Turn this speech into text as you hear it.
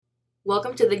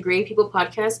Welcome to the Gray People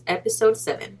Podcast, Episode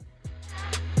 7.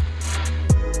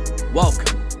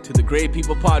 Welcome to the Gray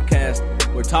People Podcast,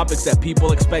 where topics that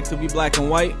people expect to be black and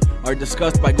white are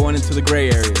discussed by going into the gray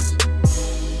areas.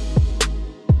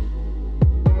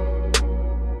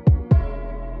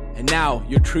 And now,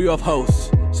 your trio of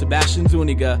hosts, Sebastian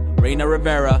Zuniga, Reina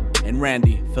Rivera, and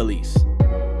Randy Felice.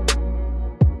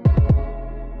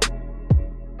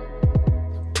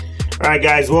 All right,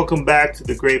 guys, welcome back to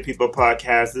the Great People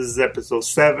Podcast. This is episode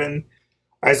 7.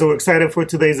 All right, so we're excited for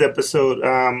today's episode.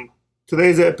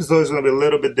 Today's episode is going to be a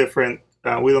little bit different.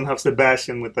 We don't have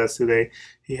Sebastian with us today.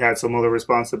 He had some other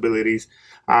responsibilities.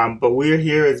 But we're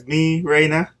here as me,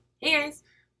 Reina. Hey, guys.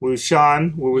 With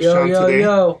Sean. We're with Sean today.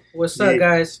 Yo. What's up,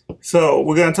 guys? So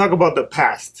we're going to talk about the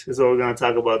past is what we're going to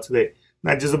talk about today.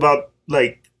 Not just about,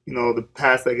 the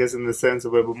past, I guess, in the sense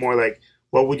of it, but more like,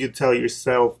 what would you tell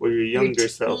yourself or your younger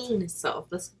self? Teen self.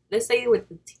 Let's say with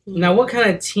the teen. Now, what kind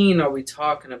of teen are we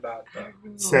talking about, though?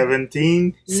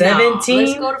 17? 17? No,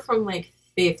 let's go to from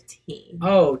 15.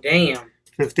 Oh, damn.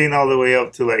 15 all the way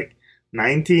up to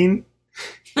 19?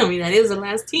 I mean, that is the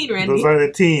last teen, Randy. Those are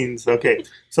the teens. Okay.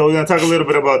 So we're going to talk a little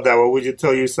bit about that. What would you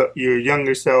tell your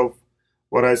younger self?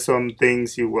 What are some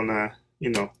things you want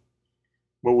to,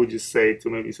 what would you say to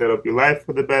maybe set up your life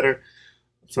for the better?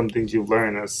 Some things you've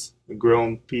learned as a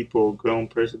grown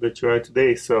person that you are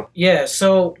today. So yeah,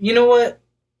 so you know what?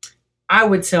 I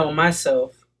would tell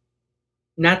myself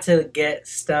not to get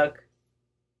stuck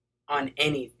on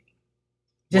anything.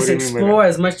 Just explore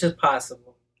as much as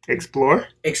possible. Explore?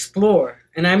 Explore.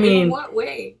 And I mean... In what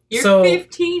way? You're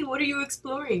 15. What are you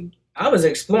exploring? I was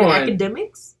exploring. Your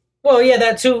academics? Well, yeah,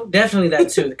 that too. Definitely that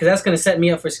too. Because that's going to set me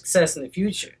up for success in the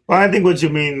future. Well, I think what you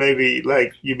mean, maybe,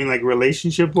 you mean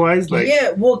relationship-wise?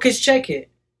 Yeah, well, because check it.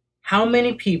 How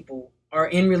many people are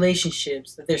in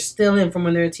relationships that they're still in from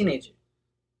when they're a teenager?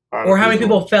 Or how many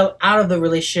people fell out of the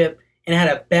relationship and had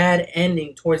a bad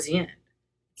ending towards the end?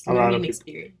 A lot of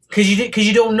experience. Because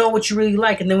you don't know what you really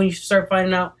like. And then when you start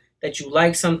finding out that you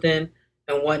like something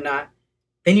and whatnot,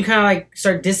 then you kind of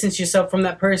start distancing yourself from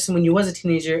that person when you was a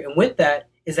teenager. And with that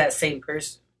is that same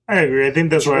person. I agree. I think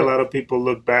that's why a lot of people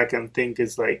look back and think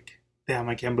it's damn,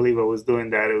 I can't believe I was doing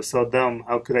that. It was so dumb.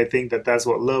 How could I think that that's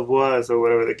what love was or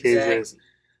whatever the case is?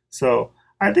 So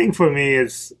I think for me,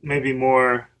 it's maybe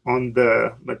more on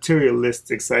the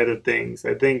materialistic side of things.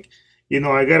 I think,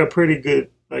 I got a pretty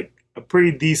good, a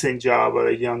pretty decent job at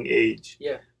a young age.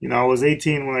 Yeah. I was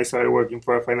 18 when I started working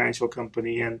for a financial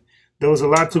company, and there was a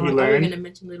lot to be learned. I was going to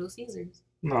mention Little Caesars.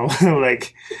 No,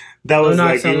 that was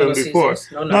even before.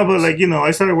 No, but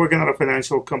I started working at a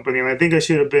financial company, and I think I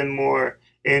should have been more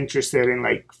interested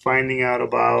in finding out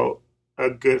about a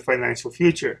good financial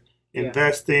future,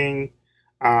 investing,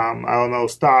 I don't know,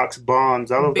 stocks,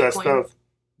 bonds, all of that stuff.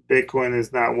 Bitcoin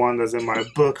is not one that's in my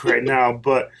book right now,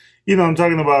 but I'm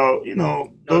talking about,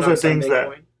 those are things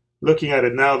that, looking at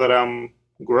it now that I'm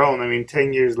grown, I mean,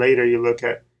 10 years later, you look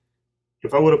at,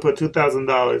 if I would have put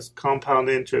 $2,000 compound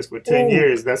interest for 10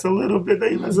 years, that's a little bit,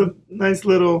 that's a nice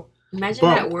little Imagine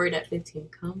bump. that word at 15,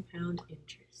 compound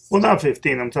interest. Well, not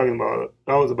 15, I'm talking about,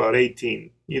 I was about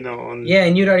 18, And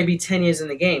you'd already be 10 years in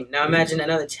the game. Now imagine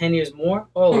another 10 years more.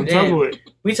 Oh, damn.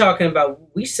 We talking about,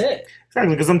 we said.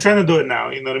 Exactly, because I'm trying to do it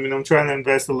now, you know what I mean? I'm trying to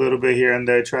invest a little bit here and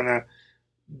there, trying to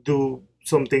do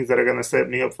some things that are going to set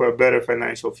me up for a better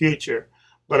financial future.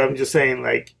 But I'm just saying,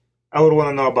 I would want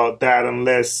to know about that and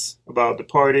less about the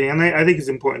partying. And I think it's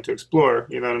important to explore,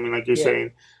 you know what I mean? Like you're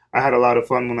saying, I had a lot of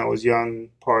fun when I was young,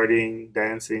 partying,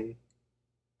 dancing,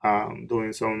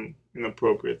 doing some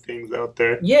inappropriate things out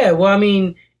there. Yeah, well, I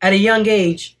mean, at a young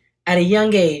age,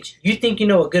 you think you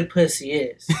know what good pussy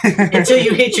is until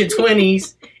you hit your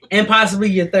 20s and possibly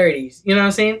your 30s. You know what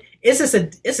I'm saying? It's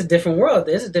a different world.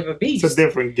 It's a different beast. It's a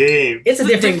different game. It's a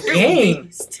different game.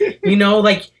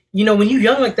 When you're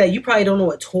young like that, you probably don't know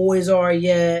what toys are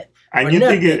yet. And you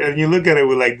look at it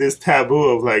with this taboo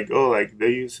of they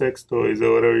use sex toys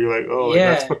or whatever. You're like,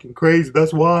 that's fucking crazy.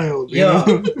 That's wild.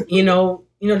 You know?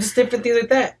 Just different things like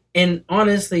that. And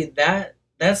honestly,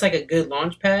 that's a good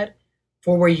launch pad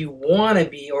for where you want to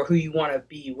be or who you want to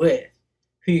be with,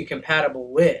 who you're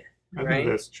compatible with. I think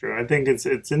that's true. I think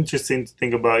it's interesting to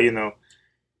think about,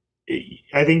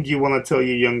 I think you want to tell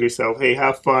your younger self, hey,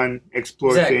 have fun,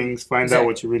 explore things, find out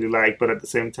what you really like, but at the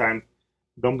same time,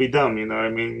 don't be dumb, you know what I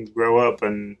mean? Grow up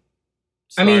and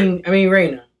start. I mean,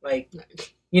 Reina,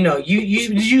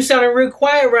 you sounding real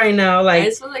quiet right now. I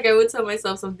just feel like I would tell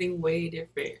myself something way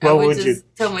different. I would just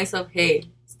tell myself, hey,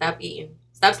 stop eating.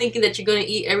 Stop thinking that you're going to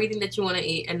eat everything that you want to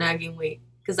eat and not gain weight.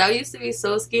 Because I used to be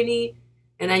so skinny,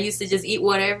 and I used to just eat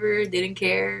whatever, didn't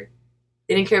care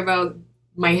about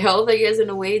my health, I guess, in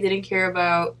a way. Didn't care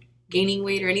about gaining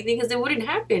weight or anything because it wouldn't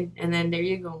happen. And then there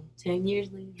you go, 10 years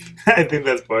later. I think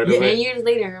that's part of it. 10 years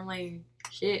later, I'm like,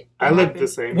 shit. I look the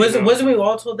same. Wasn't we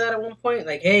all told that at one point?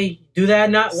 Like, hey, do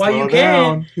that not while you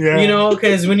can. Yeah. You know,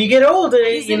 because when you get older,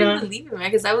 you know. I didn't believe it,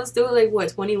 man, because I was still like,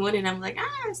 21, and I'm like,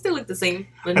 I still look the same.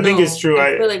 But I think it's true.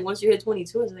 I feel like once you hit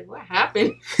 22, I was like, what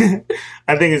happened?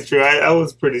 I think it's true. I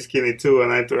was pretty skinny too,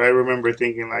 and I remember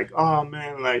thinking like, oh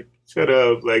man, like shut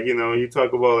up, like you know, you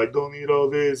talk about like don't eat all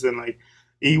this and like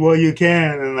eat what you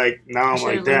can, and like now I'm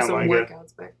like, damn, I get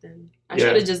workouts back then. I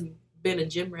should have just been a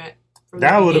gym rat.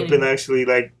 That would have been actually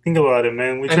like, think about it,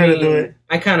 man. We tried to do it.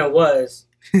 I kind of was,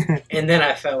 and then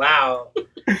I fell out.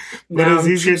 But it's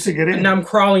easier to get in. And I'm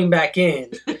crawling back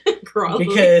in,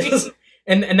 because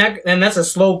and that's a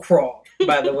slow crawl,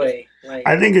 by the way. Like,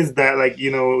 I think it's that like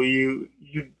you know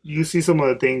you see some of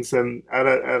the things, and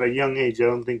at a young age, I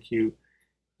don't think you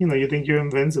think you're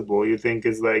invincible. You think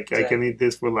it's like exactly. I can eat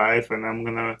this for life, and I'm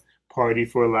gonna party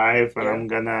for life, and I'm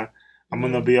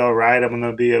gonna be all right. I'm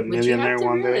gonna be a millionaire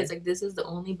one day. Like this is the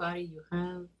only body you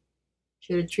have.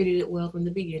 Should have treated it well from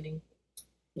the beginning.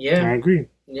 Yeah, I agree.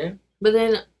 Yeah, but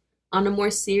then on a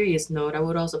more serious note, I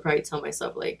would also probably tell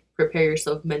myself like prepare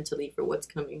yourself mentally for what's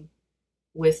coming,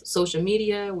 with social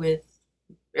media, with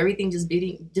everything just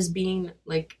being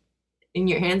like in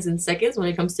your hands in seconds when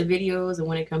it comes to videos and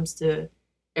when it comes to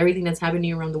everything that's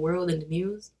happening around the world in the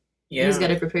news. Yeah. You just got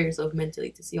to prepare yourself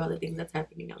mentally to see all the things that's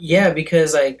happening out there. Yeah,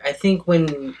 because like I think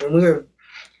when we were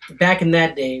back in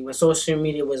that day when social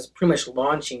media was pretty much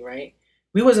launching, right?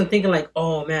 We wasn't thinking like,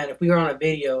 oh man, if we were on a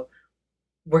video,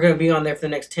 we're going to be on there for the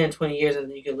next 10, 20 years and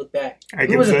then you can look back.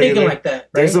 We wasn't thinking like that, right?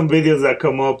 There's some videos that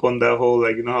come up on that whole,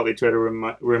 like, you know how they try to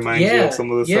remind you of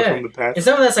some of the stuff from the past? And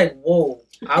some of that's like, whoa,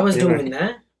 I was doing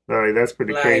that. Sorry, that's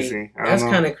pretty crazy. That's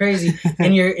kind of crazy.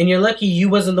 And you're lucky you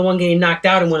wasn't the one getting knocked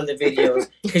out in one of the videos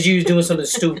because you was doing something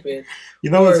stupid. You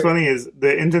know what's funny is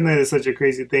the internet is such a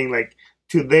crazy thing. Like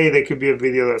today there could be a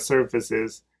video that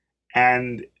surfaces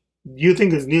and you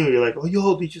think it's new. You're like, oh,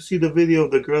 yo, did you see the video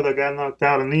of the girl that got knocked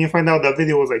out? And then you find out that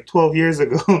video was like 12 years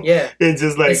ago. Yeah. It's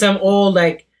just like... It's some old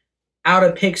like out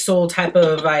of pixel type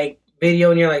of like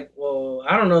video and you're like, well,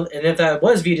 I don't know. And if that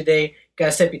was viewed today,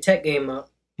 gotta step your tech game up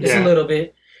just a little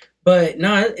bit. But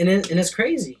no, and it's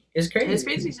crazy. It's crazy. And it's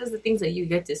crazy just the things that you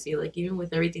get to see. Like, even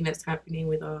with everything that's happening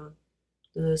with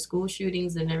the school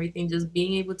shootings and everything, just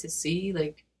being able to see,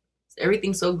 like,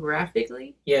 everything so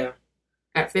graphically. Yeah.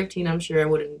 At 15, I'm sure I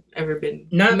wouldn't ever been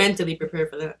mentally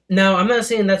prepared for that. No, I'm not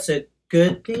saying that's a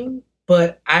good thing,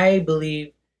 but I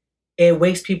believe it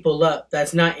wakes people up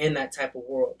that's not in that type of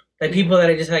world. Like, people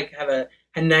that are just, like, have a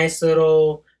nice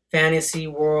little... fantasy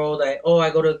world, like, oh, I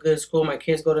go to a good school, my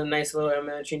kids go to a nice little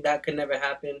elementary, that could never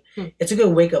happen. It's a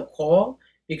good wake-up call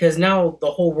because now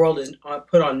the whole world is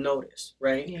put on notice,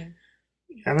 right? Yeah.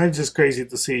 And that's just crazy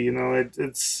to see, you know,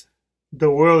 it's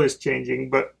the world is changing,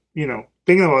 but, you know,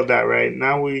 thinking about that, right,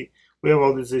 now we have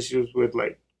all these issues with,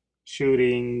 like,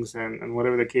 shootings and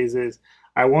whatever the case is.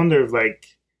 I wonder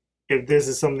if this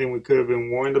is something we could have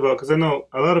been warned about, because I know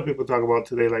a lot of people talk about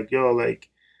today, like, yo, like,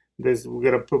 we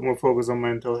got to put more focus on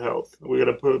mental health. We got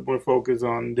to put more focus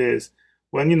on this.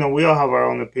 When, you know, we all have our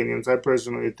own opinions. I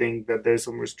personally think that there's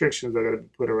some restrictions that got to be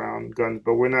put around guns,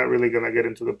 but we're not really going to get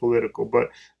into the political. But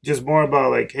just more about,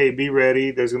 like, hey, be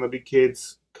ready. There's going to be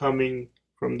kids coming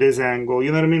from this angle.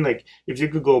 You know what I mean? Like, if you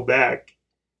could go back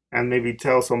and maybe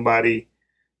tell somebody,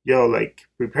 yo, like,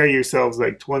 prepare yourselves,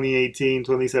 like, 2018,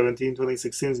 2017,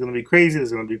 2016 is going to be crazy.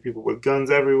 There's going to be people with guns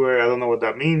everywhere. I don't know what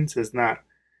that means. It's not,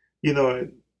 you know...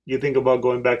 You think about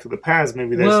going back to the past,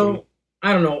 maybe there's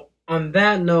I don't know. On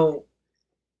that note,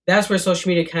 that's where social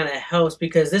media kind of helps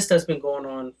because this stuff's been going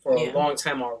on for a long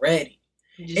time already.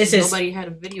 Nobody had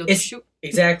a video to shoot.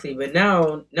 Exactly, but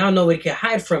now nobody can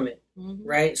hide from it,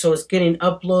 right? So it's getting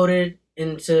uploaded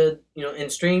into, you know,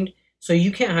 and streamed, so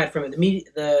you can't hide from it.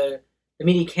 The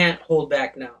media can't hold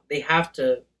back now. They have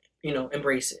to, you know,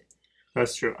 embrace it.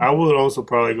 That's true. I would also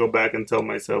probably go back and tell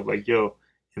myself, like, yo,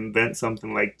 invent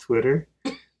something like Twitter.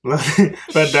 But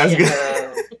that's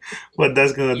what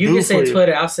that's gonna do. You can say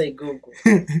Twitter, I'll say Google.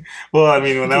 Well, I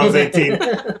mean, when I was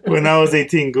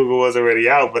 18, Google was already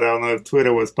out, but I don't know if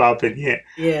Twitter was popping yet.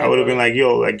 Yeah, I would have been like,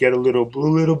 yo, like get a little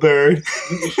blue little bird,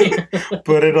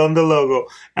 put it on the logo,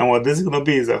 and what this is gonna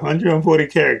be is 140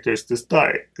 characters to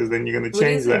start, because then you're gonna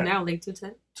change that. Now, like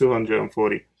 210?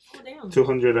 240. Oh, damn.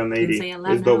 280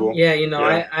 is double. Yeah, you know,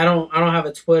 yeah. I don't have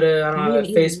a Twitter, I don't have a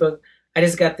Facebook. I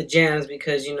just got the jams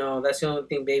because, you know, that's the only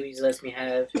thing babies lets me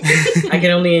have. I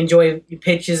can only enjoy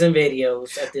pictures and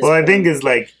videos at this point. I think it's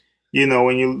like, you know,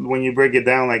 when you break it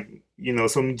down, like, you know,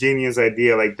 some genius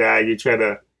idea like that, you try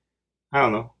to, I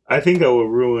don't know. I think I would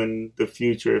ruin the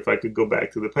future if I could go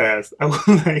back to the past. I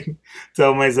would like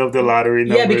tell myself the lottery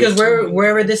numbers. Yeah, because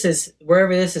wherever this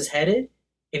is headed,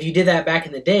 if you did that back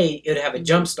in the day, it would have a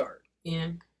jump start.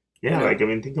 Yeah. Yeah, like, I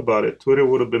mean, think about it. Twitter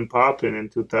would have been popping in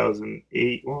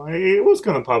 2008. Well, it was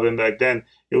kind of popping back then.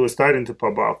 It was starting to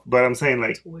pop off. But I'm saying,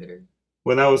 like, Twitter.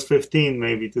 When I was 15,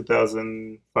 maybe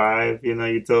 2005,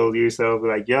 you told yourself,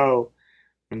 like, yo,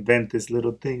 invent this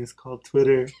little thing. It's called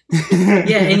Twitter.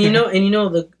 Yeah, and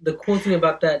the cool thing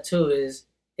about that, too, is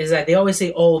that they always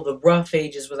say, oh, the rough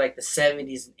ages was like the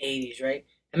 70s and 80s, right?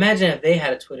 Imagine if they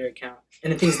had a Twitter account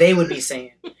and the things they would be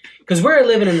saying. Because we're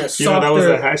living in a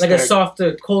softer, a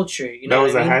softer culture. That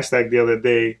was a hashtag the other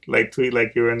day, like tweet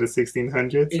like you were in the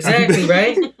 1600s. Exactly,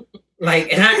 right?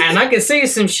 Like, and I could say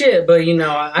some shit, but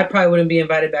I probably wouldn't be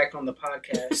invited back on the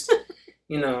podcast.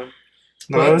 No,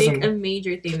 I think a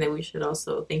major thing that we should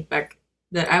also think back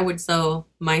that I would tell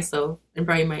myself and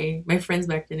probably my friends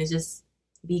back then is just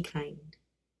be kind.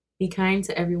 Be kind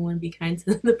to everyone. Be kind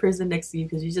to the person next to you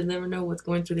because you just never know what's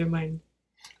going through their mind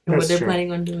and what they're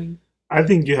planning on doing. I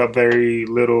think you have very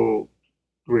little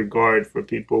regard for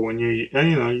people when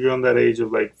you're on that age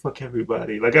of like, fuck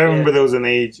everybody. Like, I remember there was an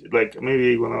age, like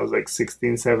maybe when I was like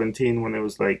 16, 17, when it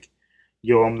was like,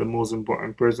 yo, I'm the most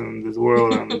important person in this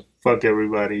world and fuck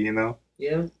everybody,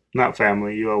 Yeah. Not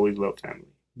family. You always love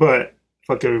family. But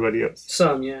fuck everybody else.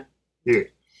 Some, yeah. Yeah.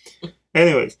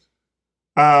 Anyways.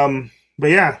 But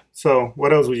yeah, so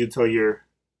what else would you tell your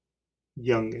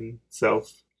young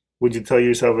self? Would you tell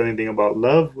yourself anything about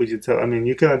love? You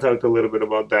kind of talked a little bit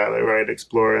about that, like, right,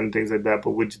 explore and things like that,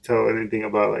 but would you tell anything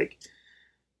about, like,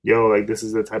 yo, like, this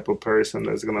is the type of person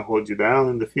that's going to hold you down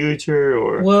in the future,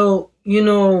 or? Well,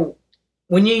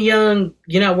 when you're young,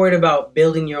 you're not worried about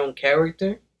building your own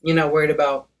character. You're not worried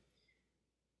about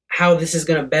how this is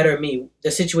going to better me,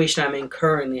 the situation I'm in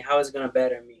currently, how it's going to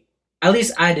better me. At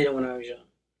least I did it when I was young.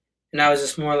 And I was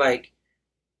just more like,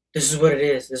 this is what it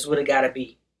is. This is what it got to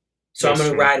be. So I'm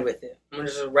going to ride with it. I'm going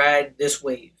to just ride this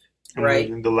wave, right?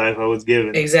 The life I was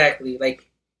given. Exactly. Like,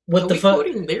 what the fuck?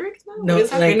 Quoting lyrics now?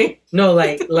 No,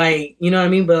 like, you know what I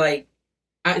mean? But, like,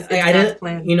 I didn't,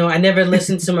 I never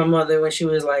listened to my mother when she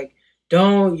was like,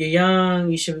 you're young,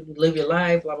 you should live your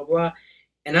life, blah, blah, blah.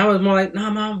 And I was more like, nah,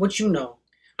 Mom, what you know?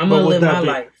 I'm going to live my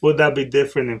life. Would that be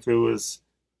different if it was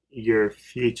your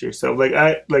future self?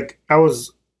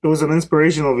 It was an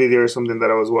inspirational video or something that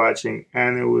I was watching,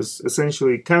 and it was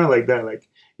essentially kind of like that. Like,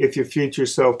 if your future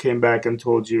self came back and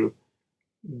told you,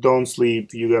 don't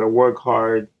sleep, you got to work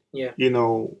hard. Yeah.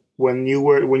 When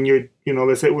you're,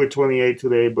 let's say we're 28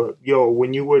 today, but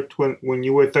when you were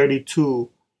 32,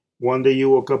 one day you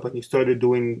woke up and you started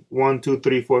doing 1, 2,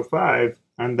 3, 4, 5,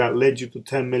 and that led you to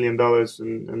 $10 million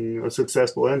in a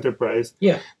successful enterprise.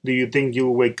 Yeah. Do you think you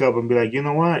will wake up and be like, you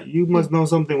know what? You must know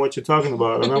something what you're talking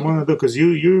about, and I'm gonna do, because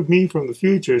you're me from the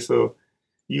future, so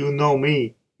you know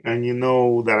me, and you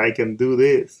know that I can do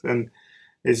this, and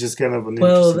it's just kind of an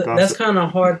interesting concept. That's kind of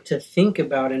hard to think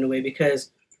about in a way, because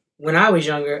when I was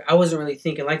younger, I wasn't really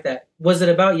thinking like that. Was it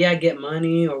about get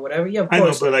money or whatever? Yeah, of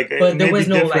course. I know, but there was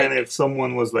no different if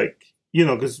someone was like,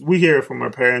 because we hear it from our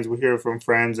parents, we hear it from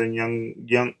friends and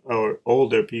young or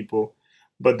older people.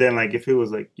 But then, like, if it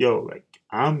was like, yo, like,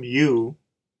 I'm you,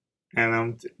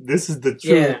 and this is the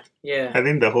truth. Yeah. I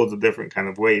think that holds a different kind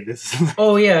of weight. This is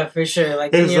oh yeah, for sure.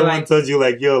 Like, if someone tells you,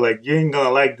 like, yo, like, you ain't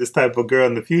gonna like this type of girl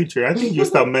in the future, I think you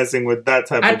stop messing with that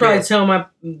type of girl. I'd probably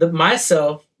tell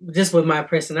myself, just with my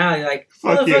personality, like,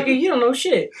 motherfucker, you don't know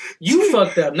shit. You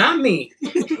fucked up, not me.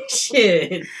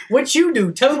 Shit. What you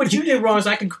do? Tell me what you did wrong so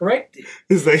I can correct it.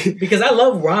 It's like, because I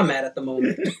love where I'm at the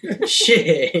moment.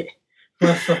 Shit.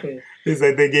 Motherfucker. It's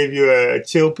like they gave you a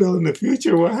chill pill in the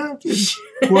future. What happened?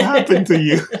 What happened to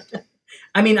you?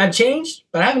 I mean, I've changed,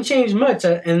 but I haven't changed much,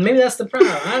 and maybe that's the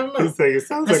problem. I don't know. It's like, it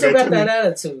sounds I like still got that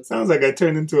attitude. Sounds like I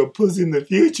turned into a pussy in the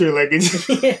future. Like,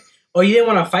 yeah. Oh, you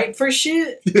didn't want to fight for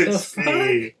shit? The fuck?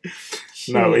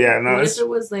 No, yeah, no. What if it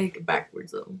was like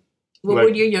backwards though? What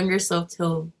would your younger self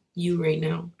tell you right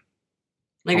now?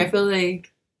 Like, I feel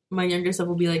like my younger self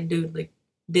will be like, dude, like,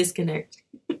 disconnect.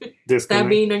 Stop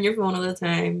being on your phone all the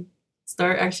time.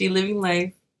 Start actually living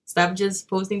life. Stop just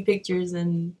posting pictures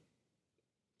and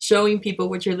showing people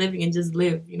what you're living, and just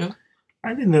live,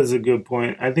 I think that's a good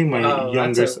point. I think my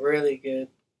younger... That's really good.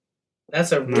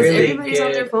 That's a really everybody's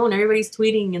on their phone. Everybody's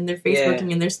tweeting and they're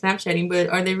Facebooking and they're Snapchatting, but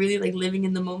are they really, like, living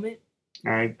in the moment?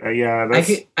 I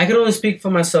could only speak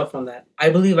for myself on that. I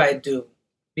believe I do,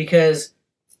 because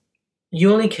I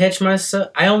only catch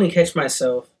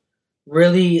myself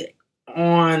really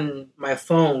on my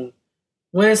phone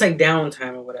when it's like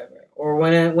downtime or whatever, or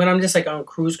when I'm just like on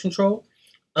cruise control.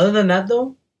 Other than that,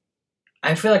 though,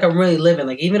 I feel like I'm really living.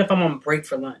 Like, even if I'm on break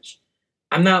for lunch,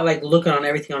 I'm not, like, looking on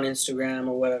everything on Instagram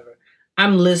or whatever.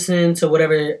 I'm listening to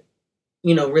whatever,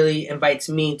 really invites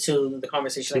me to the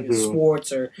conversation, like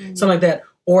sports or something like that.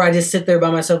 Or I just sit there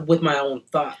by myself with my own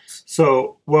thoughts.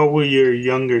 So, what will your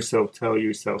younger self tell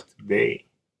yourself today?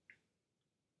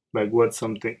 Like, what's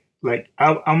something... Like,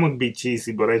 I'm going to be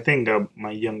cheesy, but I think my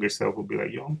younger self will be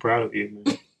like, yo, I'm proud of you,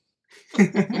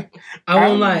 man. I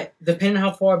won't lie. Depending on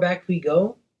how far back we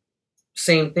go,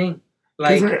 same thing.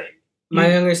 Like,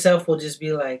 my younger self will just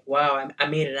be like, wow, I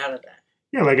made it out of that.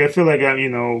 Yeah, like, I feel like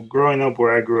I'm, growing up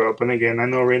where I grew up. And again, I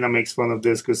know Reina makes fun of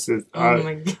this because it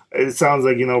sounds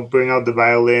like, bring out the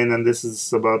violin and this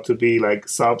is about to be like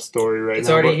sob story right now. It's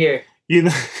already here.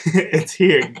 It's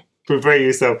here. Prepare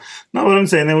yourself. No, what I'm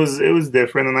saying, it was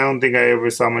different. And I don't think I ever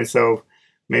saw myself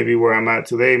maybe where I'm at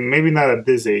today. Maybe not at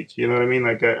this age. You know what I mean?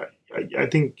 Like, I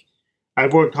think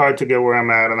I've worked hard to get where I'm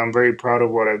at and I'm very proud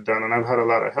of what I've done. And I've had a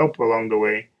lot of help along the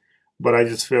way. But I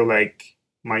just feel like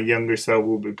my younger self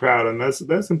will be proud, and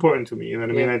that's important to me. You know what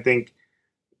I mean? I think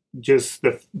just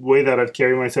the way that I've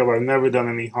carried myself, I've never done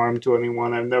any harm to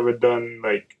anyone. I've never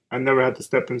had to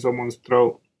step in someone's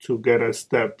throat to get a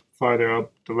step farther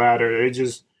up the ladder. It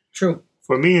just true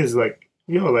for me is like,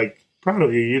 like, proud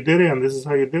of you. You did it, and this is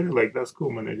how you did it. Like, that's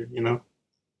cool, my nigga.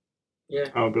 Yeah.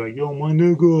 I'll be like, yo, my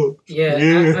nigga.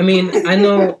 Yeah. I mean, I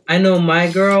know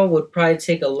my girl would probably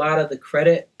take a lot of the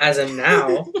credit as of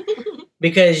now.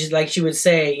 Because, like she would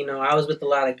say, I was with a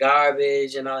lot of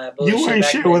garbage and all that bullshit. You weren't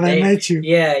shit when I met you.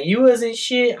 Yeah, you wasn't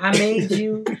shit. I made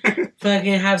you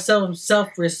fucking have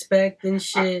self-respect and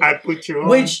shit. I put you on.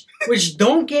 Which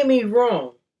don't get me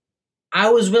wrong. I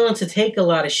was willing to take a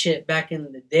lot of shit back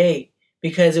in the day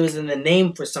because it was in the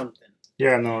name for something.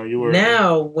 Yeah, no, you were.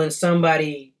 Now, when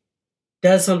somebody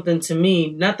does something to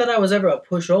me, not that I was ever a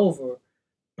pushover,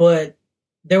 but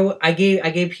I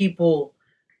gave people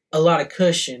a lot of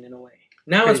cushion in a way.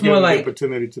 Now it's more like the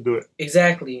opportunity to do it.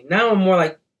 Exactly. Now I'm more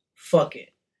like, fuck it.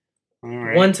 All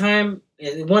right. One time,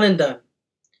 one and done.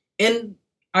 And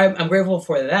I'm grateful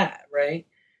for that, right?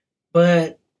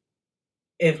 But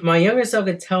if my younger self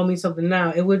could tell me something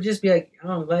now, it would just be like,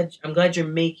 oh, I'm glad you're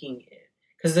making it.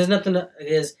 Because there's nothing.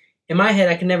 Because in my head,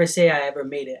 I can never say I ever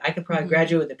made it. I could probably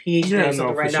graduate with a PhD or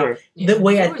something right now. The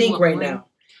way I think right now.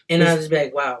 And I'll just be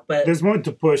like, wow. But there's more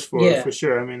to push for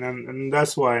sure. I mean, and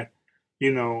that's why.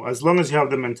 As long as you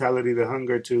have the mentality, the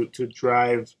hunger to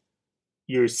drive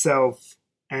yourself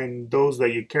and those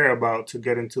that you care about to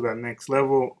get into that next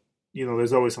level,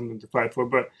 there's always something to fight for.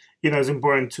 But, it's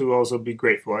important to also be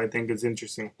grateful. I think it's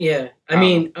interesting. Yeah. I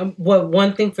mean,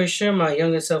 one thing for sure, my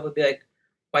younger self would be like,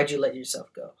 why'd you let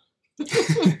yourself go?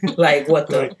 Like, what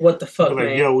the fuck,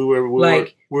 man? Yo, we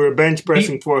were bench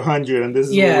pressing 400 and this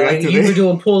is where we're at today. You were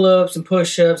doing pull-ups and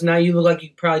push-ups. Now you look like you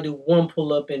could probably do one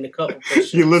pull-up and a couple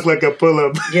push-ups. You look like a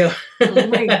pull-up. Yeah. Oh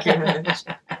my gosh.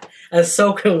 A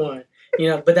soaking one.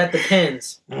 But that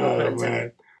depends. Oh,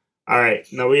 man. All right.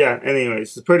 No, yeah.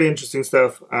 Anyways, it's pretty interesting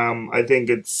stuff. I think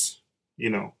it's,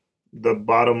 the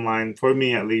bottom line for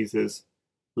me at least is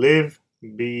live,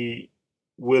 be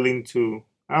willing to,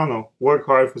 I don't know, work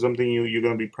hard for something you're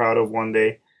going to be proud of one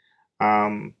day.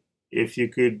 If you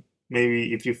could,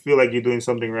 maybe if you feel like you're doing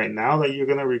something right now that you're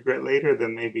going to regret later,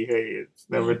 then maybe, hey, it's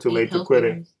never too late to quit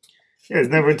it. Yeah, it's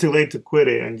never too late to quit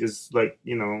it and just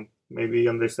maybe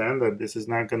understand that this is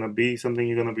not going to be something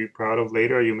you're going to be proud of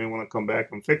later. You may want to come back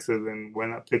and fix it, and why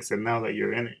not fix it now that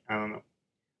you're in it? I don't know.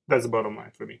 That's the bottom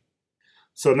line for me.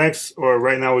 So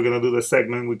right now, we're going to do the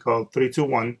segment we call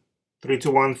 3-2-1.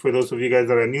 3-2-1, for those of you guys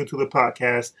that are new to the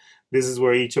podcast, this is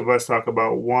where each of us talk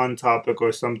about one topic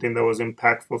or something that was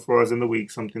impactful for us in the week,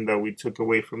 something that we took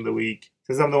away from the week.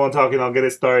 Since I'm the one talking, I'll get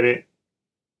it started.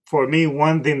 For me,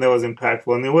 one thing that was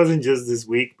impactful, and it wasn't just this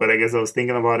week, but I guess I was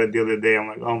thinking about it the other day. I'm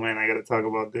like, oh man, I got to talk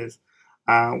about this.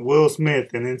 Will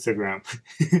Smith and Instagram.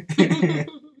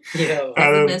 That's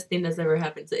the best thing that's ever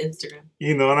happened to Instagram.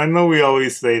 And I know we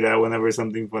always say that whenever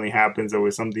something funny happens or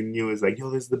something new is like,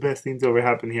 yo, this is the best thing to ever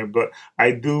happen here. But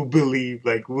I do believe,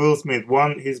 like, Will Smith,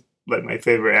 one, he's like my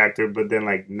favorite actor, but then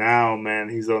like now, man,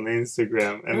 he's on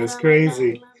Instagram and it's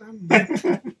crazy.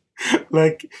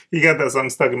 Like, he got that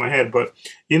song stuck in my head. But,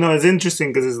 it's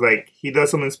interesting because it's like he does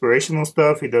some inspirational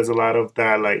stuff. He does a lot of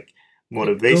that, like,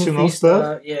 motivational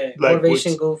stuff. Yeah, like,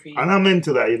 motivation, goofy. And I'm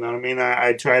into that, you know what I mean?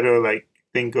 I try to, like,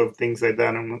 think of things like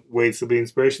that and ways to be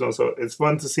inspirational. So it's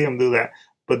fun to see him do that.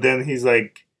 But then he's,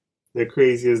 like, the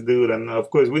craziest dude. And,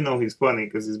 of course, we know he's funny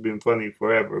because he's been funny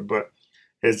forever. But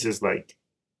it's just, like,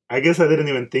 I guess I didn't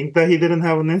even think that he didn't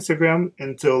have an Instagram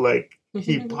until, like,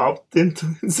 he popped into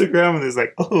Instagram and it's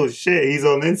like, oh shit, he's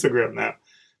on Instagram now.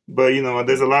 But,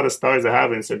 there's a lot of stars that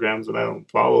have Instagrams and I don't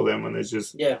follow them. And it's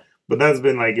just... Yeah. But that's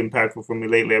been, impactful for me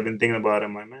lately. I've been thinking about it.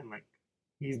 I'm like, man,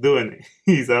 he's doing it.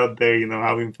 He's out there,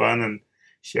 having fun and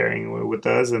sharing with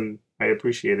us. And I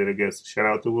appreciate it, I guess. Shout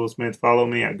out to Will Smith. Follow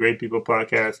me at Great People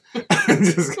Podcast.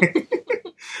 Just kidding.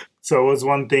 So what's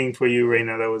one thing for you right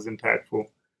now that was impactful?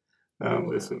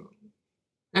 Listen.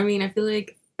 I mean, I feel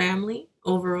like family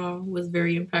overall was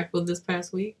very impactful this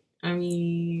past week. I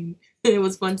mean, it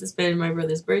was fun to spend my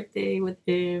brother's birthday with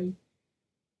him.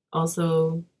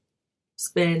 Also,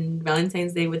 spend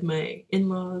Valentine's Day with my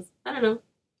in-laws. I don't know.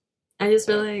 I just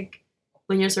feel like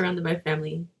when you're surrounded by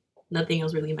family, nothing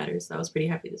else really matters. So I was pretty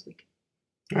happy this week.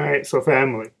 All right, so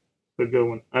family. A good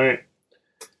one. All right.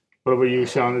 What about you,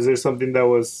 Sean? Is there something that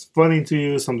was funny to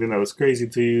you? Something that was crazy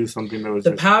to you? Something that was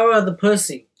the power of the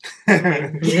pussy.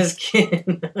 Just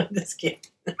kidding. Just kidding.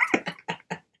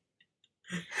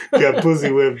 Got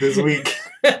pussy whipped this week.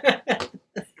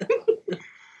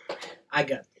 I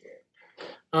got it.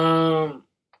 All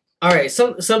right.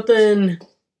 Something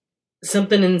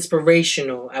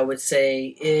inspirational, I would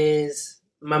say, is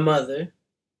my mother.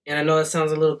 And I know that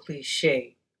sounds a little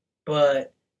cliche,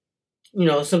 but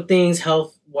some things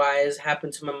health-wise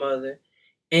happened to my mother,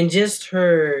 and just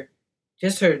her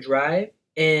drive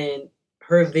and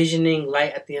her visioning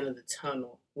light at the end of the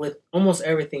tunnel with almost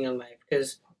everything in life.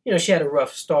 Because she had a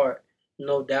rough start,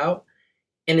 no doubt,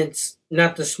 and it's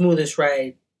not the smoothest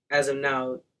ride as of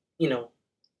now.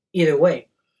 Either way,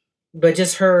 but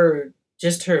just her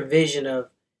vision of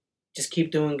just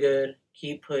keep doing good,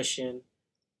 keep pushing.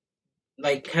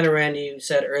 Like kind of Randy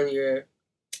said earlier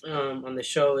on the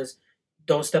show is.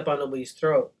 Don't step on nobody's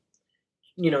throat.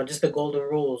 Just the golden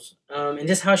rules. And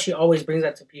just how she always brings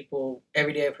that to people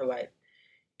every day of her life.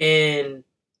 And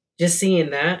just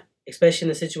seeing that, especially in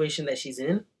the situation that she's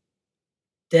in,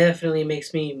 definitely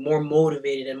makes me more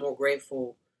motivated and more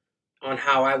grateful on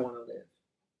how I want to live.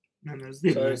 Man, that's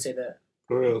deep, so I would say that.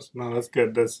 For real. No, that's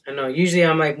good. I know. Usually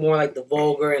I'm more like the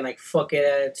vulgar and fuck it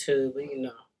attitude,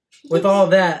 but with all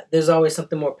that, there's always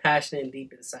something more passionate and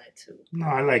deep inside too. No,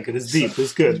 I like it. It's deep.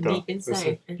 It's good though. Deep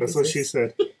inside. That's what she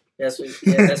said. That's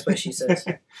what she says.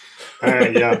 All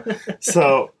right, yeah.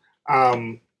 So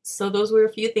those were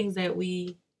a few things that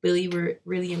we believe were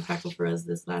really impactful for us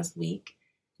this last week.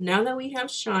 Now that we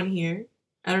have Sean here,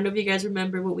 I don't know if you guys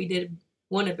remember what we did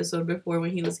one episode before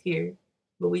when he was here,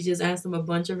 but we just asked him a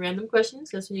bunch of random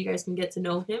questions just so you guys can get to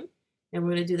know him, and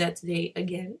we're gonna do that today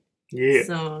again. Yeah,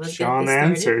 so let's Sean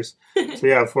answers. So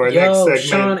yeah, for our next segment,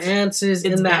 Sean answers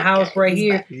in the house right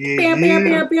here. Yeah. Oh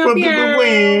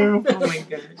my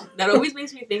gosh, that always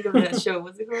makes me think of that show.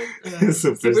 What's it called?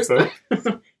 Superstar.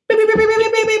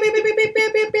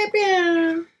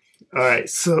 All right,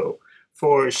 so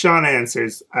for Sean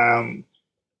answers,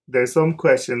 there's some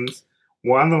questions.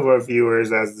 One of our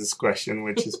viewers asked this question,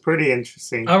 which is pretty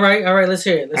interesting. All right, let's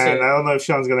hear it. I don't know if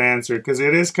Sean's gonna answer it because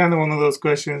it is kind of one of those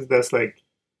questions that's like.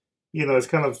 It's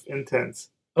kind of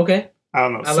intense. Okay. I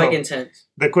don't know. I like intense.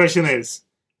 The question is,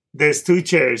 there's 2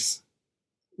 chairs,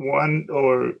 one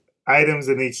or items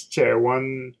in each chair.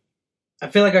 One. I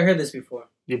feel like I heard this before.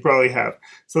 You probably have.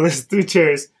 So there's 2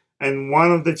 chairs, and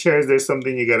one of the chairs there's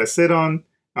something you gotta sit on.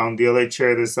 On the other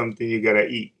chair there's something you gotta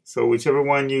eat. So whichever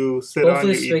one you sit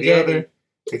Hopefully on, you eat the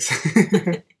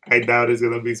other. I doubt it's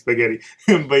gonna be spaghetti,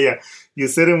 but yeah, you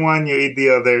sit in one, you eat the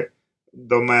other.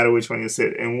 Don't matter which one you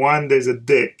sit. In one there's a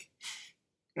dick.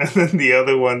 And then the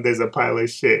other one, there's a pile of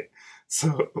shit.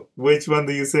 So, which one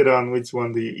do you sit on? Which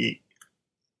one do you eat?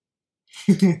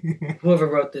 Whoever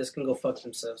wrote this can go fuck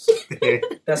themselves.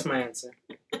 That's my answer.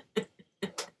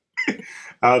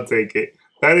 I'll take it.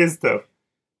 That is tough.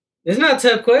 It's not a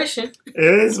tough question.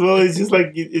 It is. Well, it's just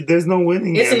like there's no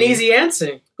winning. It's an easy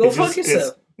answer. Go fuck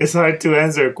yourself. It's hard to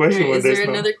answer a question when there's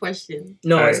another question?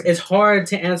 No, it's hard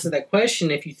to answer that question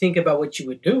if you think about what you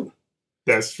would do.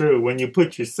 That's true. When you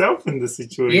put yourself in the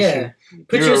situation. Yeah.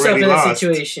 Put yourself in the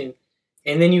situation.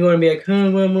 And then you're going to be like,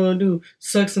 what am I going to do?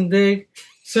 Suck some dick?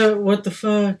 So, what the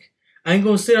fuck? I ain't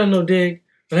going to sit on no dick,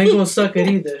 but I ain't going to suck it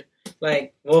either.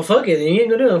 Like, well, fuck it. Then you ain't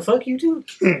going to do it. Fuck you too.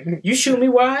 You shoot me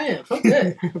where I am. Fuck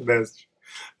that. That's true.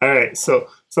 All right. So,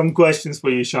 some questions for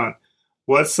you, Sean.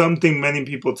 What's something many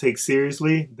people take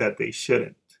seriously that they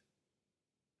shouldn't?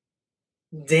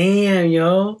 Damn,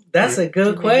 yo. That's a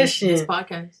good question. This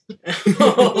podcast.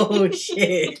 Oh,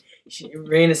 shit.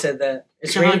 Raina said that.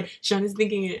 Sean is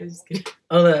thinking it. I'm just kidding.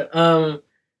 Hold up.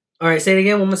 All right, say it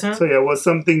again one more time. So, yeah, what's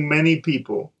something many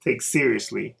people take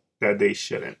seriously that they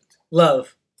shouldn't?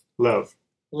 Love. Love.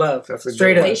 That's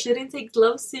straight up. They shouldn't take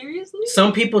love seriously?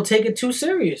 Some people take it too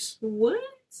serious. What?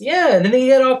 Yeah, then they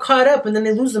get all caught up and then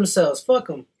they lose themselves. Fuck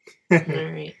them. All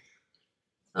right.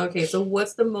 Okay, so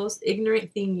what's the most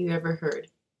ignorant thing you ever heard?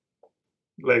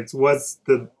 Like, what's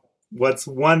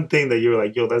one thing that you're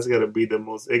like, yo, that's gotta be the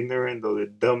most ignorant or the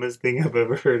dumbest thing I've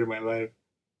ever heard in my life?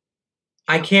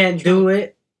 I can't do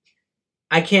it.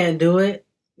 I can't do it.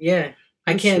 Yeah,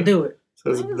 I can't do it.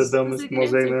 So it's the dumbest,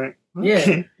 most ignorant.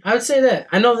 Yeah, I would say that.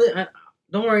 I know that.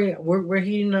 Don't worry, we're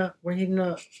heating up. We're heating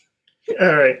up.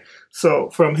 All right. So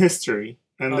from history,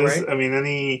 and this, right. I mean,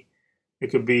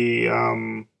 it could be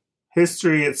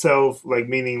history itself, like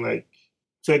meaning like,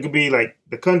 so it could be like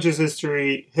the country's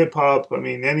history, hip hop. I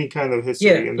mean, any kind of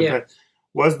history in the past.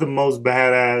 What's the most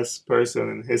badass person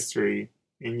in history,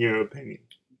 in your opinion?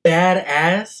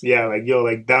 Badass? Yeah, like, yo,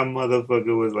 like that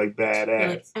motherfucker was like badass.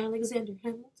 Like Alexander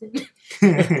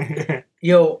Hamilton.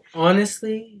 Yo,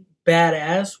 honestly,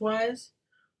 badass wise,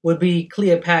 would be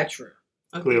Cleopatra.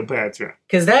 Okay. Cleopatra.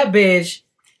 Because that bitch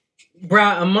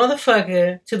brought a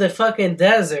motherfucker to the fucking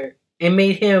desert and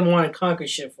made him want to conquer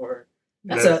shit for her.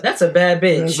 That's a bad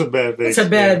bitch. That's a bad bitch. That's a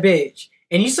bad bitch.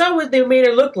 And you saw what they made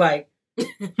her look like.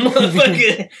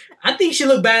 Motherfucker. I think she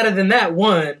looked better than that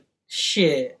one.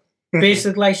 Shit. Bitch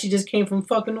looked like she just came from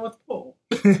fucking North Pole.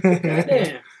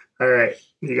 Goddamn. All right.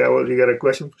 You got a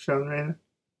question for Sean Raina?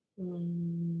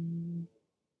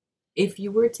 If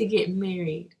you were to get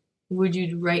married, would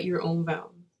you write your own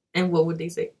vows? And what would they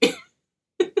say?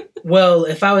 Well,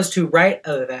 if I was to write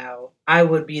a vow, I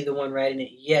would be the one writing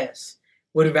it, yes.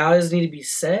 Would vows need to be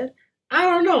said? I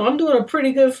don't know. I'm doing a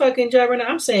pretty good fucking job right now.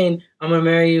 I'm saying, I'm going to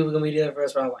marry you. We're going to be together for the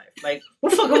rest of our life. Like,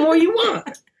 what fucking more you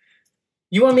want?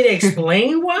 You want me to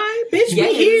explain why? Bitch,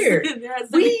 we here.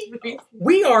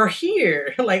 We are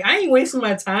here. Like, I ain't wasting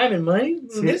my time and money.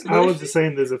 See, I was just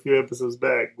saying this a few episodes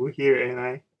back. We're here,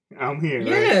 and I'm here.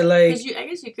 Yeah, right? like... I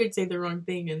guess you could say the wrong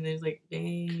thing, and there's like,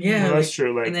 dang. Yeah. Well, that's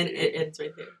true. Like, and then it ends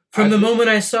right there. From the moment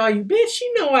I saw you, bitch,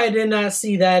 you know I did not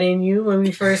see that in you when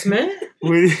we first met.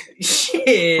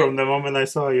 Shit. From the moment I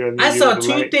saw you, I saw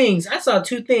two things. I saw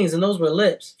two things, and those were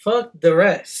lips. Fuck the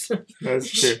rest.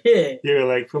 That's true. Shit. You're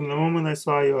like, from the moment I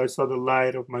saw you, I saw the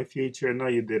light of my future. No,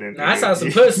 you didn't. No, I saw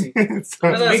some pussy. I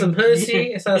saw some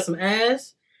pussy. I saw some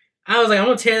ass. I was like, I'm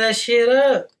going to tear that shit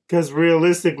up. Because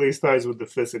realistically, it starts with the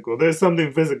physical. There's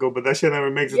something physical, but that shit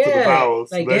never makes it to the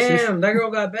bowels. Like, damn, that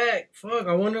girl got back. Fuck,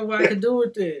 I wonder what I could do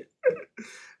with it.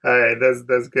 All right,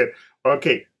 that's good.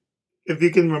 Okay, if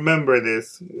you can remember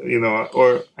this,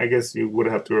 or I guess you would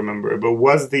have to remember it, but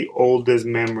what's the oldest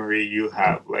memory you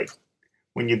have? Like,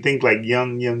 when you think like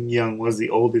young, what's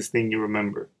the oldest thing you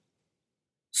remember?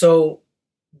 So,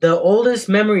 the oldest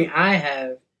memory I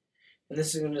have, and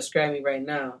this is going to describe me right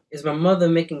now, is my mother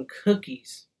making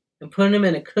cookies and putting them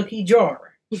in a cookie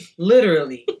jar,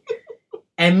 literally.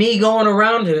 And me going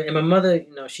around her, and my mother,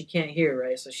 she can't hear,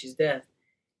 right? So she's deaf.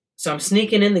 So I'm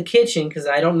sneaking in the kitchen because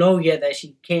I don't know yet that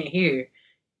she can't hear.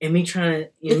 And me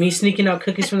me sneaking out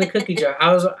cookies from the cookie jar.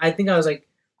 I think I was like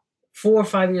 4 or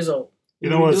 5 years old. You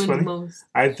know what's funny?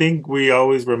 I think we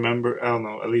always remember, I don't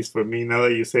know, at least for me, now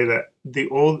that you say that,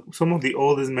 some of the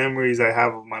oldest memories I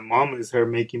have of my mom is her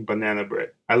making banana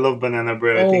bread. I love banana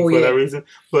bread, I think, for that reason.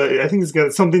 But I think it's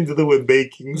got something to do with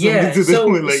baking. Yeah,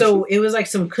 so it was like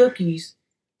some cookies,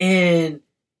 and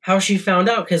how she found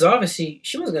out, because obviously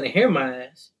she wasn't going to hear my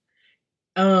ass.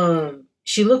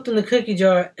 She looked in the cookie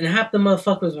jar, and half the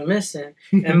motherfuckers were missing.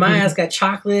 And my ass got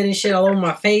chocolate and shit all over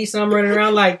my face, and I'm running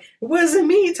around like, it wasn't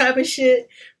me type of shit.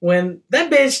 When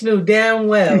that bitch knew damn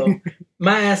well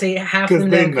my ass ate half of them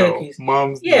damn cookies.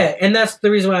 Moms know. And that's the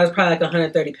reason why I was probably like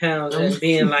 130 pounds and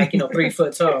being like, 3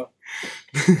 foot tall.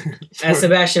 As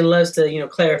Sebastian loves to,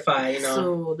 clarify,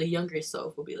 So the younger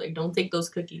self will be like, don't take those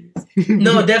cookies.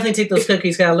 No, definitely take those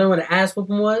cookies, because I learned what an ass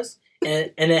whooping was.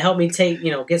 And it helped me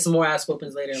get some more ass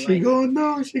whoopings later in life. She gonna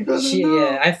know.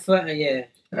 Yeah.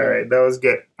 All right, that was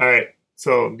good. All right,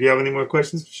 so do you have any more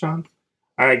questions for Sean?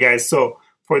 All right, guys, so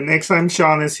for next time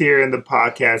Sean is here in the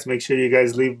podcast, make sure you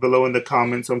guys leave below in the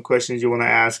comments some questions you want to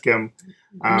ask him.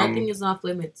 Nothing is off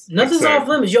limits. Nothing's off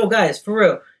limits. Yo, guys, for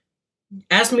real.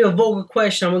 Ask me a vulgar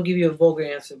question, I'm going to give you a vulgar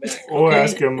answer back. Okay? Or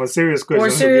ask him a serious question. Or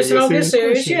serious, and I'll get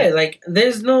serious. Yeah, like,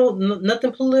 there's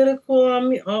nothing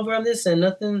political over on this, and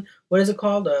nothing, what is it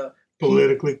called?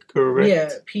 Politically correct. Yeah,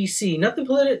 PC. Nothing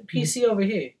PC over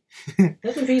here.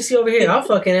 Nothing PC over here. I'll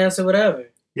fucking answer whatever.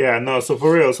 Yeah, no, so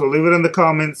for real. So leave it in the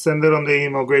comments, send it on the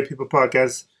email,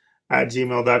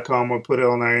 greatpeoplepodcast@gmail.com, or put it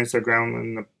on our Instagram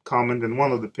in the comment in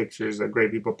one of the pictures at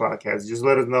Great People Podcast. Just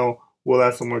let us know. We'll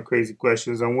ask some more crazy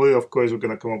questions, and we're going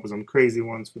to come up with some crazy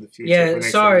ones for the future. Yeah,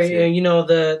 sorry,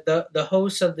 the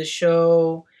hosts of the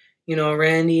show,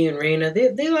 Randy and Raina,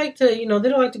 they like to, they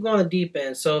don't like to go on the deep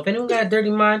end. So if anyone got a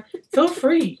dirty mind, feel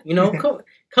free,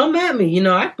 come at me,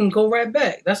 I can go right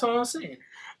back. That's all I'm saying.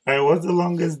 Hey, what's the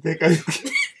longest dick?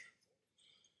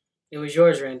 It was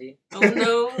yours, Randy. Oh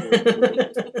no.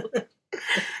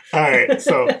 All right,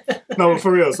 so no,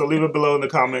 for real. So leave it below in the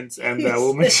comments, and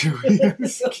we'll make sure we'll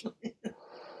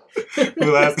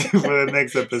ask you for the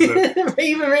next episode.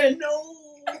 Even read no.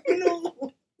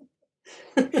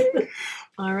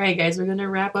 All right, guys, we're gonna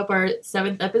wrap up our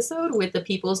 7th episode with the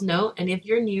People's Note, and if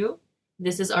you're new,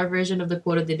 this is our version of the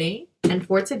quote of the day. And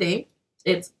for today,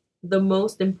 it's the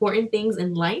most important things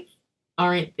in life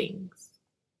aren't things.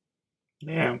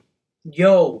 Yeah.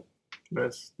 Yo.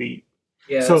 That's deep.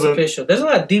 Yeah, so that's official. There's a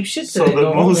lot of deep shit to it. So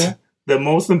the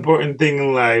most important thing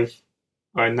in life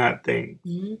are not things.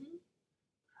 Mm-hmm.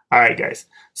 All right, guys.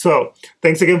 So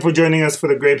thanks again for joining us for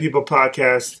the Great People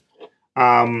Podcast.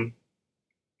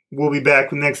 We'll be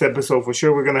back with the next episode for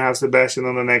sure. We're gonna have Sebastian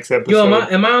on the next episode. Yo,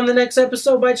 am I on the next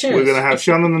episode by chance? We're gonna have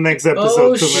Sean on the next episode.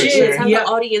 Oh shit! Let's have the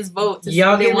audience vote to see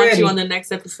if they want you on the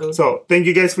next episode. So thank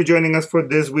you guys for joining us for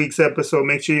this week's episode.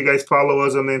 Make sure you guys follow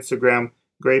us on Instagram,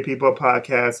 Great People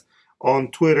Podcast,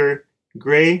 on Twitter,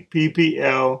 Gray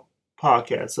PPL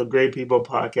Podcast. So Great People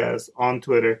Podcast on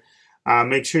Twitter.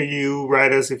 Make sure you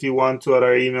write us if you want to at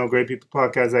our email,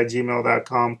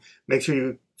 greatpeoplepodcast@gmail.com. Make sure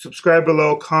you subscribe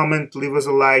below, comment, leave us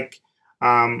a like.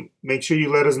 Make sure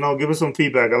you let us know. Give us some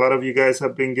feedback. A lot of you guys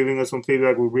have been giving us some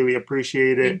feedback. We really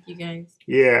appreciate it. Thank you, guys.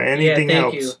 Yeah, anything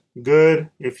helps.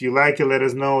 Good. If you like it, let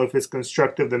us know. If it's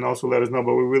constructive, then also let us know.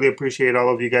 But we really appreciate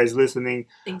all of you guys listening.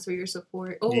 Thanks for your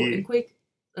support. Oh, and quick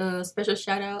special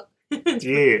shout out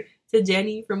to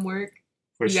Jenny from work.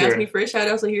 You sure. asked me for a shout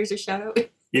out, so here's your shout out.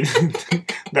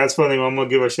 That's funny. I'm going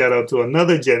to give a shout out to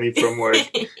another Jenny from work.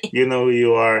 You know who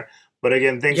you are. But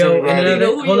again, thanks everybody.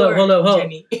 Hold up.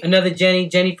 Another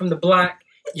Jenny from the block.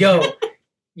 Yo,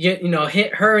 you know,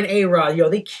 hit her and A-Rod. Yo,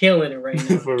 they killing it right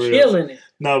now. For real. Killing it.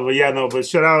 But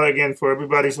shout out again for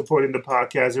everybody supporting the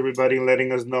podcast, everybody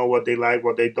letting us know what they like,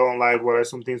 what they don't like, what are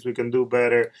some things we can do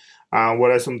better, what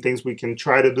are some things we can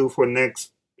try to do for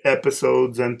next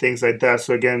episodes and things like that.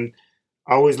 So again,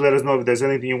 always let us know if there's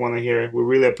anything you want to hear. We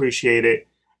really appreciate it.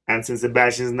 And since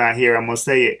Sebastian's not here, I'm going to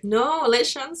say it. No, let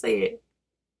Sean say it.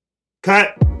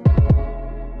 Cut.